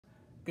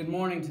Good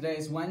morning. Today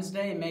is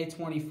Wednesday, May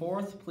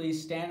 24th.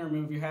 Please stand and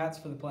remove your hats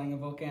for the playing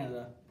of O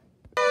Canada.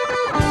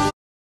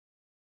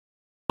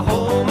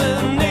 Home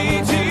and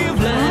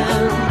native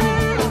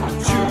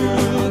land,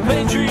 true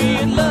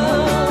patriot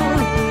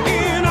love,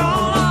 in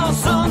all our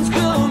sons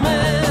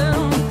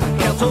command.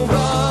 Carton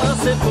bras,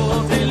 c'est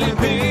pour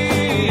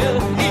t'élever,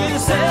 il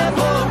s'est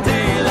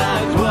porté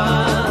like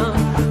toi.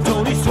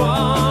 Ton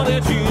histoire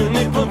est une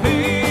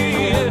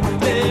épopée,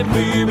 des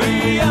plus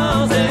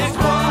brillants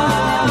exploits.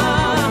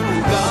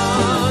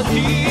 God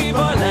keep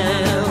our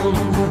land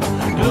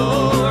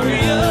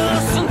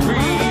glorious and free.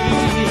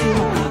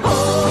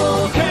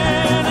 Oh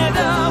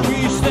Canada,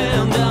 we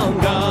stand on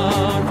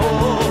guard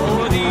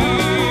for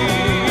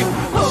thee.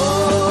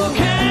 Oh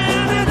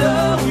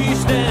Canada, we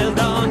stand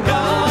on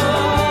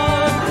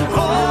guard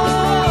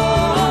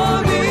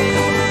for thee.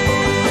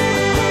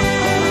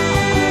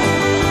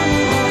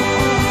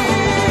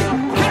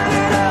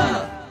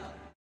 Canada!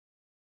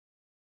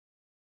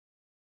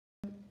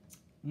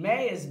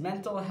 May is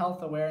Mental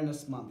Health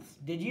Awareness Month.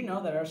 Did you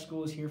know that our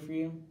school is here for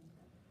you?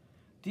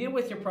 Deal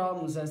with your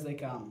problems as they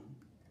come.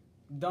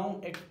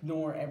 Don't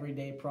ignore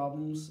everyday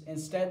problems.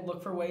 Instead,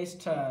 look for ways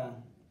to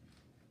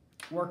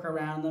work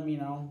around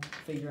them,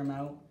 figure them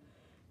out.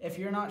 If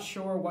you're not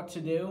sure what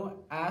to do,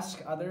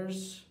 ask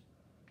others.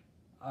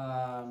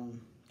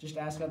 Just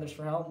ask others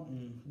for help,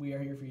 and we are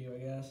here for you, I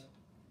guess.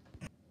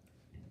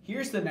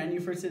 Here's the menu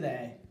for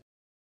today.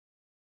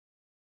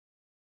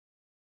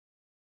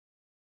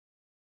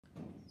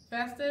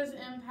 Festas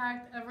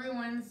Impact every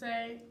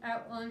Wednesday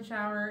at lunch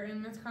hour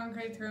in Miss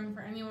Concrate's room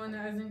for anyone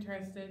that is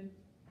interested.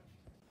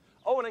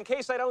 Oh, and in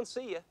case I don't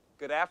see you,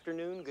 good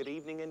afternoon, good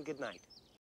evening, and good night.